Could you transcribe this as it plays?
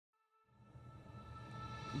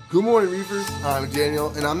Good morning, Reefers. I'm Daniel,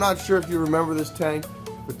 and I'm not sure if you remember this tank,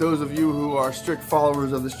 but those of you who are strict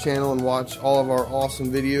followers of this channel and watch all of our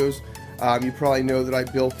awesome videos, you probably know that I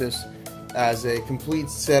built this as a complete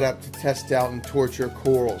setup to test out and torture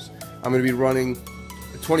corals. I'm going to be running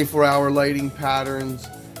 24-hour lighting patterns,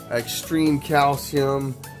 extreme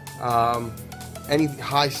calcium, any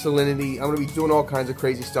high salinity. I'm going to be doing all kinds of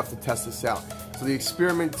crazy stuff to test this out. So the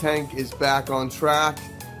experiment tank is back on track.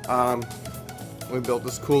 We built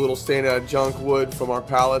this cool little stand out of junk wood from our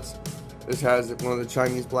pallets. This has one of the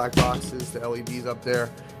Chinese black boxes, the LEDs up there,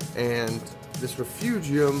 and this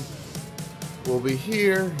refugium will be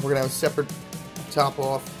here. We're gonna have a separate top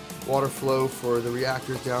off water flow for the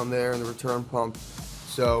reactors down there and the return pump.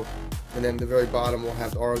 So, and then the very bottom will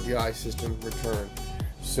have the RODI system return.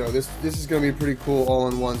 So this is gonna be a pretty cool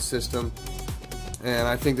all-in-one system. And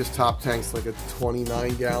I think this top tank's like a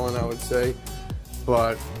 29 gallon, I would say.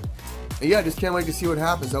 But yeah, just can't wait to see what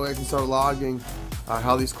happens. That way I can start logging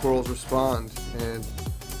how these corals respond. And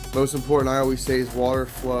most important, I always say, is water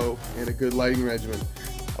flow and a good lighting regimen.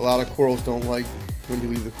 A lot of corals don't like when you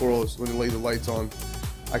leave the lights on.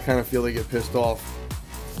 I kind of feel they get pissed off.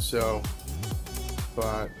 So,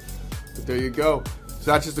 but there you go.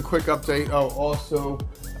 So that's just a quick update. Oh, also,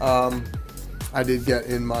 I did get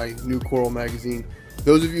in my new coral magazine.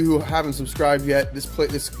 Those of you who haven't subscribed yet,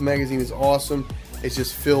 this magazine is awesome. It's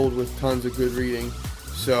just filled with tons of good reading.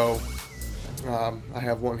 So I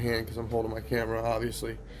have one hand because I'm holding my camera,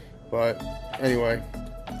 obviously. But anyway,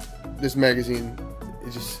 this magazine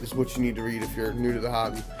is what you need to read if you're new to the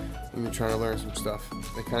hobby and you're trying to learn some stuff.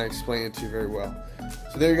 They kind of explain it to you very well.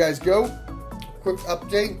 So there you guys go. Quick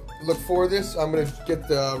update. Look for this. I'm going to get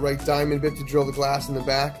the right diamond bit to drill the glass in the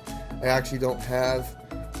back. I actually don't have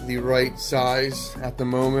the right size at the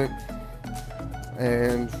moment.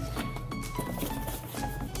 And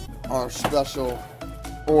our special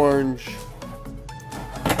orange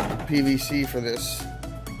PVC for this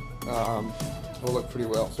will look pretty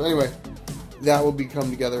well. So anyway, that will be come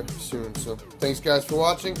together soon. So thanks guys for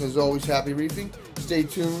watching. As always, happy reefing. Stay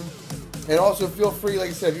tuned. And also feel free,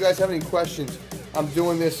 like I said, if you guys have any questions, I'm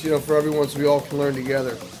doing this, for everyone so we all can learn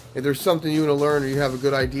together. If there's something you want to learn or you have a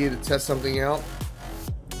good idea to test something out,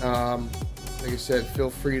 like I said, feel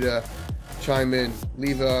free to chime in.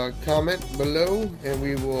 Leave a comment below and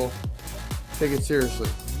we will take it seriously.